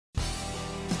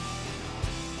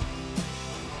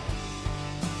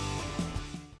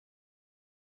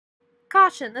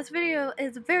Caution, this video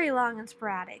is very long and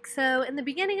sporadic. So in the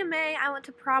beginning of May, I went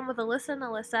to prom with Alyssa and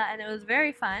Alyssa, and it was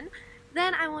very fun.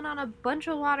 Then I went on a bunch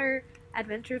of water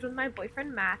adventures with my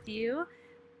boyfriend Matthew,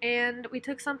 and we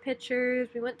took some pictures,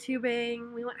 we went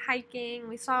tubing, we went hiking,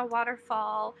 we saw a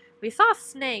waterfall, we saw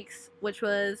snakes, which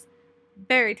was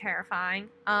very terrifying.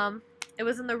 It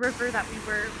was in the river that we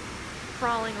were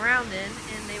crawling around in,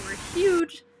 and they were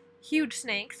huge, huge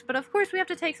snakes. But of course we have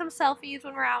to take some selfies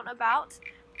when we're out and about.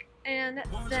 And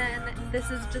then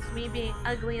this is just me being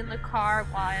ugly in the car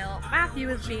while Matthew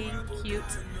is being cute.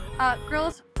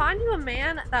 Girls, find you a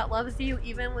man that loves you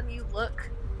even when you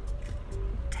look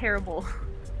terrible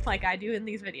like I do in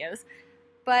these videos.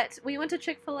 But we went to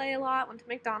Chick-fil-A a lot, went to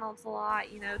McDonald's a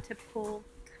lot, you know, typical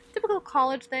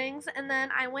college things. And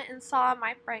then I went and saw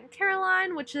my friend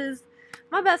Caroline, which is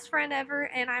my best friend ever,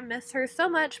 and I miss her so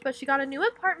much, but she got a new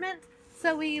apartment,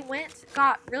 so we went,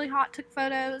 got really hot, took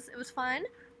photos, it was fun.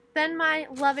 Then my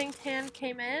loving tan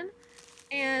came in,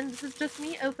 and this is just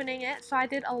me opening it. So I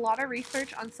did a lot of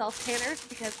research on self-tanners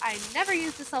because I never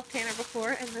used a self-tanner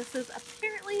before, and this is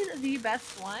apparently the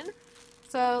best one.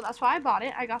 So that's why I bought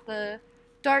it. I got the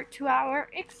Dark 2 Hour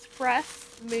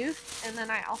Express Mousse, and then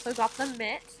I also got the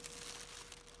Mitt.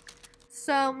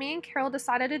 So me and Carol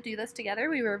decided to do this together.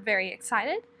 We were very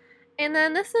excited. And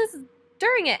then this is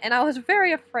during it, and I was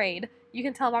very afraid. You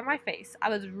can tell by my face. I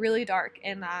was really dark,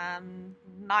 and I'm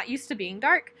not used to being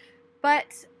dark.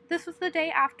 But this was the day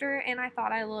after, and I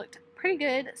thought I looked pretty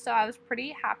good, so I was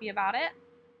pretty happy about it.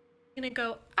 I'm gonna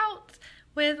go out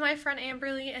with my friend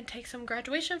Amberly and take some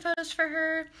graduation photos for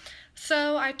her.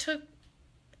 So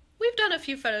we've done a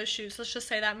few photo shoots, let's just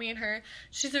say that, me and her.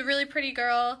 She's a really pretty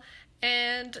girl,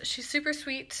 and she's super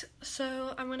sweet,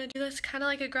 so I'm gonna do this kind of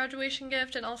like a graduation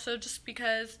gift, and also just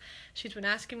because she's been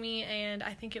asking me and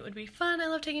I think it would be fun. I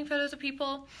love taking photos of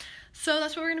people, so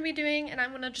that's what we're gonna be doing, and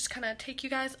I'm gonna just kind of take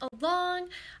you guys along.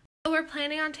 We're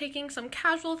planning on taking some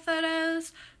casual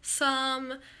photos,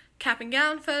 some cap and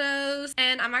gown photos,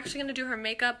 and I'm actually gonna do her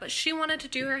makeup, but she wanted to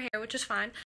do her hair, which is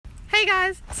fine. Hey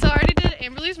guys, so I already did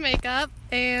Amberly's makeup,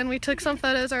 and we took some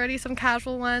photos already, some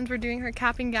casual ones. We're doing her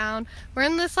cap and gown. We're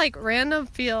in this like random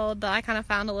field that I kind of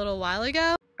found a little while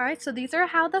ago. Alright, so these are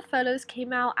how the photos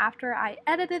came out after I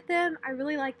edited them. I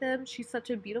really like them. She's such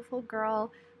a beautiful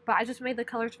girl, but I just made the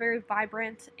colors very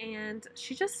vibrant, and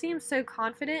she just seems so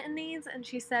confident in these, and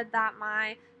she said that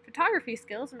my photography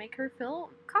skills make her feel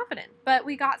confident. But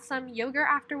we got some yogurt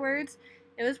afterwards.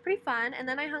 It was pretty fun, and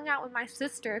then I hung out with my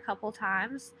sister a couple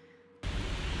times.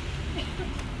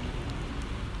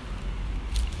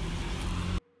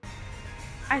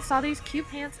 I saw these cute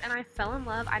pants and I fell in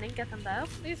love. I didn't get them though.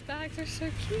 These bags are so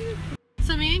cute.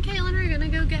 So me and Caitlin are gonna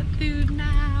go get food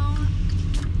now.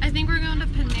 I think we're going to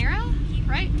Panera,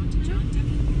 right?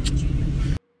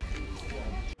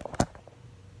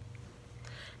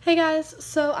 Hey guys,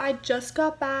 so I just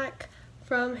got back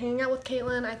from hanging out with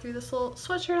Caitlin. I threw this little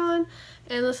sweatshirt on,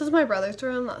 and this is my brother's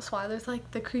room. That's why there's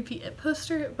like the creepy It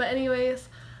poster. But anyways,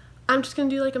 I'm just gonna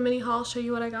do like a mini haul, show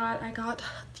you what I got. I got a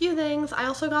few things. I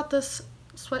also got this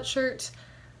sweatshirt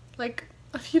like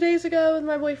a few days ago with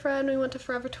my boyfriend. We went to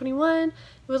Forever 21. It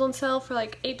was on sale for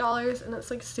like $8, and it's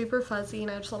like super fuzzy,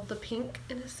 and I just love the pink,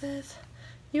 and it says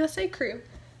USA Crew.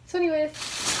 So anyways,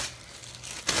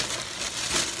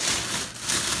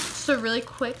 just a really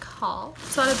quick haul.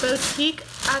 So at a boutique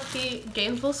at the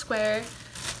Gainesville Square,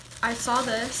 I saw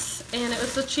this, and it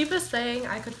was the cheapest thing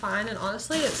I could find, and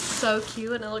honestly it's so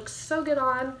cute and it looks so good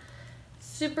on.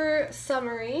 Super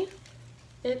summery.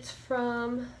 It's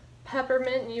from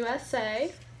Peppermint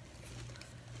USA.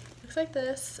 Looks like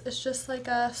this. It's just like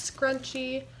a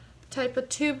scrunchy type of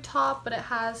tube top, but it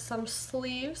has some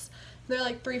sleeves. They're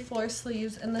like 3/4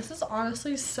 sleeves, and this is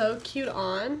honestly so cute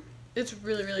on. It's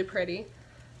really, really pretty.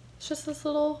 It's just this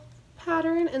little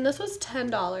pattern, and this was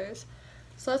 $10.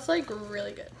 So that's like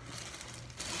really good.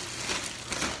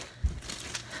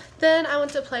 Then I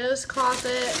went to Plato's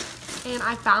Closet, and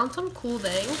I found some cool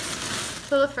things.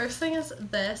 So the first thing is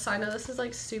this. I know this is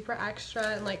like super extra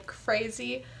and like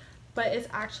crazy, but it's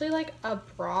actually like a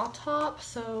bra top.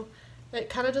 So it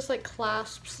kind of just like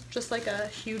clasps just like a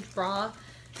huge bra.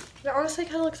 It honestly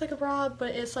kind of looks like a bra,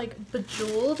 but it's like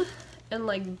bejeweled and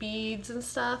like beads and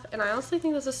stuff, and I honestly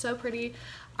think this is so pretty.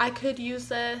 I could use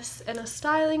this in a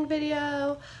styling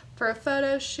video, for a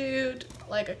photo shoot,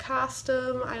 like a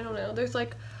costume. I don't know, there's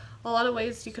like a lot of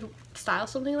ways you could style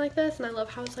something like this, and I love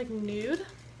how it's like nude.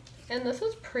 And this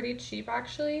was pretty cheap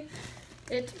actually.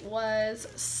 It was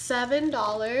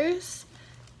 $7,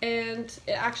 and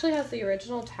it actually has the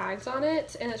original tags on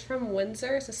it, and it's from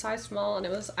Windsor. It's a size small, and it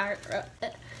was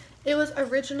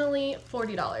originally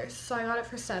 $40, so I got it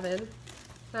for $7.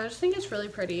 And I just think it's really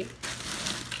pretty.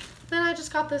 Then I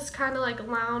just got this kind of like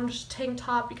lounge tank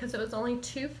top because it was only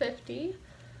 $2.50.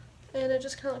 And it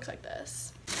just kind of looks like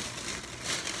this.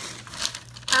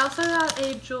 I also got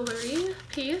a jewelry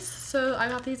piece. So I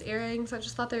got these earrings. I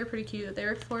just thought they were pretty cute. They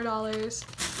were $4.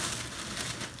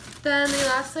 Then the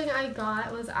last thing I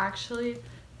got was actually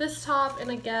this top. And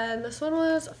again, this one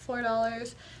was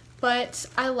 $4. But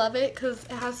I love it because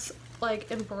it has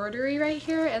like embroidery right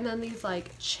here. And then these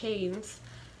like chains.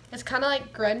 It's kind of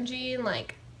like grungy and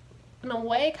like in a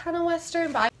way kind of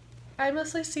Western. But I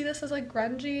mostly see this as like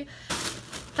grungy.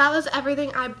 That was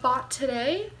everything I bought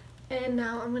today, and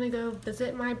now I'm gonna go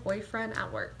visit my boyfriend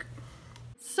at work.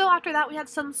 So after that we had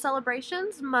some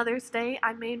celebrations. Mother's Day,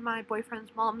 I made my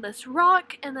boyfriend's mom this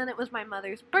rock, and then it was my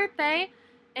mother's birthday,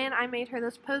 and I made her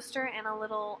this poster and a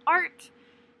little art.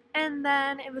 And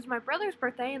then it was my brother's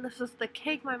birthday, and this is the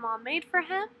cake my mom made for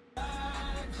him.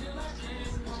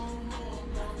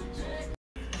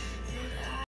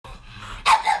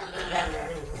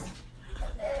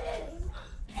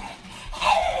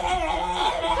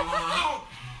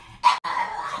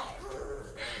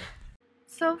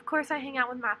 So of course I hang out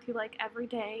with Matthew like every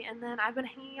day, and then I've been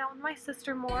hanging out with my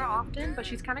sister more often, but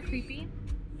she's kind of creepy.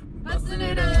 Busting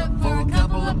it up for a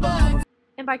couple of bucks.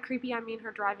 And by creepy I mean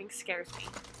her driving scares me.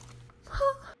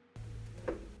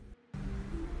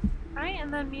 Alright,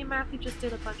 and then me and Matthew just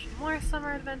did a bunch of more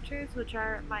summer adventures, which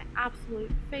are my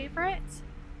absolute favorite.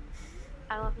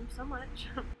 I love them so much.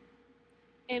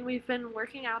 And we've been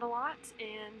working out a lot,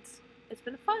 and it's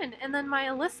been fun. And then my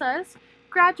Alyssas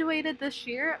graduated this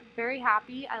year. Very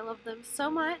happy. I love them so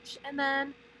much. And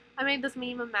then I made this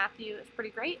meme of Matthew. It's pretty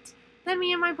great. Then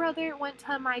me and my brother went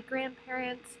to my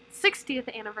grandparents'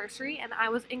 60th anniversary, and I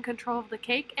was in control of the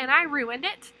cake, and I ruined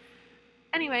it.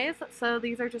 Anyways, so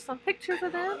these are just some pictures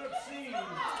of them.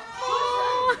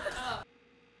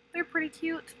 They're pretty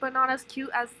cute, but not as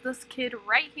cute as this kid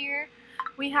right here.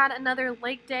 We had another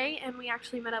lake day, and we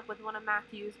actually met up with one of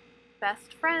Matthew's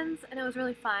best friends, and it was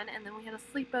really fun. And then we had a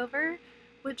sleepover,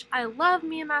 which I love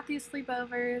me and Matthew's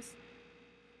sleepovers.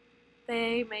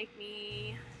 They make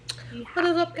me be happy. What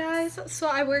is up, guys? So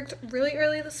I worked really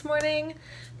early this morning,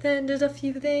 then did a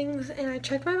few things, and I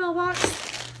checked my mailbox,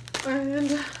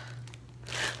 and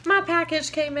my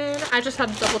package came in. I just had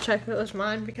to double check if it was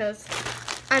mine because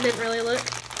I didn't really look.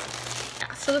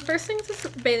 Yeah, so the first thing is this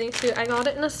bathing suit. I got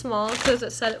it in a small because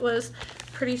it said it was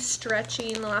pretty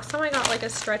stretchy, and the last time I got like a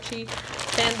stretchy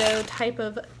bandeau type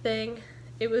of thing,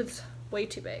 it was way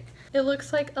too big. It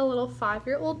looks like a little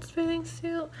 5-year-old's bathing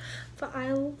suit, but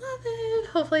I love it.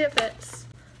 Hopefully it fits.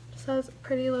 It just has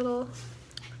pretty little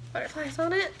butterflies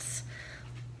on it.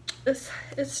 This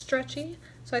is stretchy,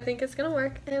 so I think it's gonna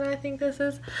work, and I think this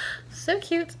is so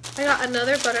cute. I got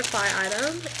another butterfly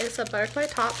item. It's a butterfly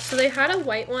top. So they had a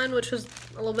white one, which was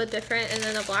a little bit different, and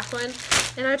then a black one,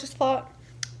 and I just thought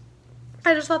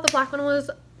the black one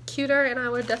was cuter, and I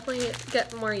would definitely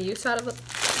get more use out of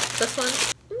this one.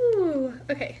 Ooh,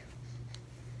 okay.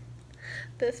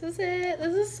 This is it.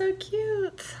 This is so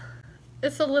cute.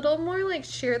 It's a little more like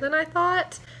sheer than I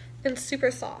thought, and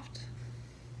super soft.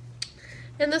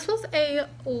 And this was a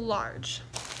large.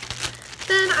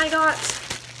 Then I got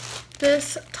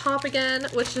this top again,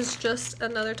 which is just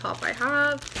another top I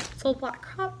have. It's a black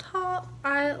crop top.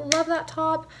 I love that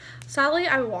top. Sadly,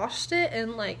 I washed it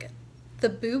and like the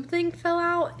boob thing fell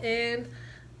out, and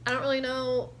I don't really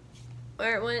know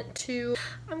where it went to.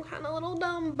 I'm kind of a little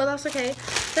dumb, but that's okay.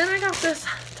 Then I got this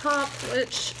top,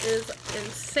 which is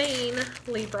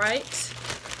insanely bright.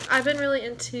 I've been really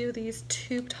into these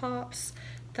tube tops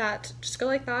that just go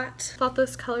like that. Thought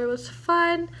this color was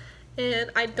fun,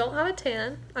 and I don't have a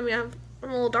tan. I mean, I'm a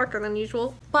little darker than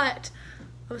usual, but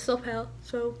I'm still pale,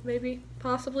 so maybe,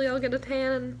 possibly I'll get a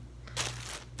tan, and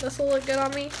this will look good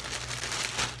on me.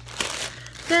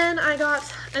 Then I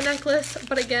got a necklace,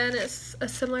 but again, it's a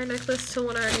similar necklace to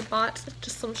one I already bought,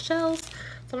 just some shells,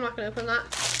 so I'm not going to open that.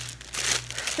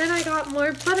 Then I got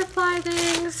more butterfly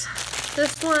things.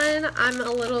 This one, I'm a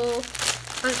little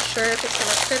unsure if it's going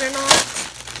to fit or not,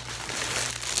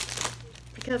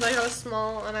 because I got a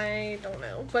small and I don't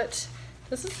know, but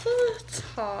this is the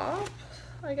top,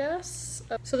 I guess.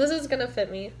 So this is going to fit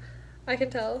me, I can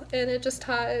tell, and it just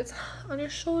ties on your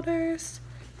shoulders.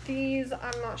 These,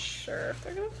 I'm not sure if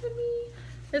they're gonna fit me.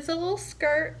 It's a little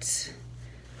skirt.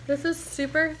 This is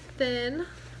super thin.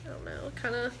 I don't know, it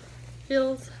kind of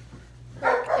feels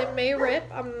like it may rip.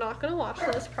 I'm not gonna wash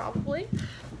this probably,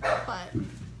 but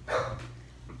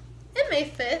it may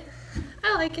fit.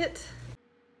 I like it.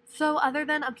 So other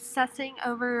than obsessing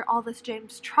over all this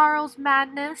James Charles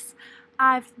madness,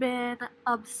 I've been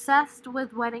obsessed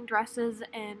with wedding dresses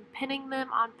and pinning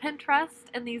them on Pinterest,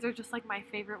 and these are just like my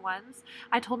favorite ones.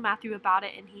 I told Matthew about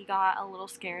it and he got a little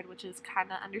scared, which is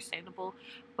kind of understandable,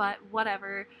 but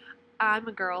whatever. I'm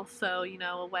a girl, so you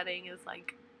know, a wedding is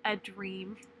like a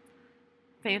dream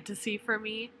fantasy for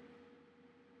me.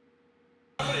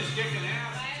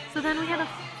 So then we had a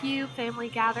few family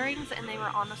gatherings and they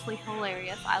were honestly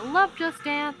hilarious. I love Just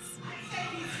Dance.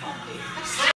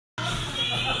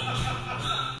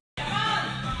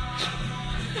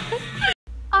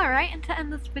 Alright, and to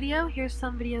end this video, here's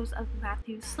some videos of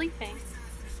Matthew sleeping.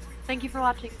 Thank you for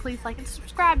watching. Please like and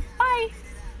subscribe. Bye!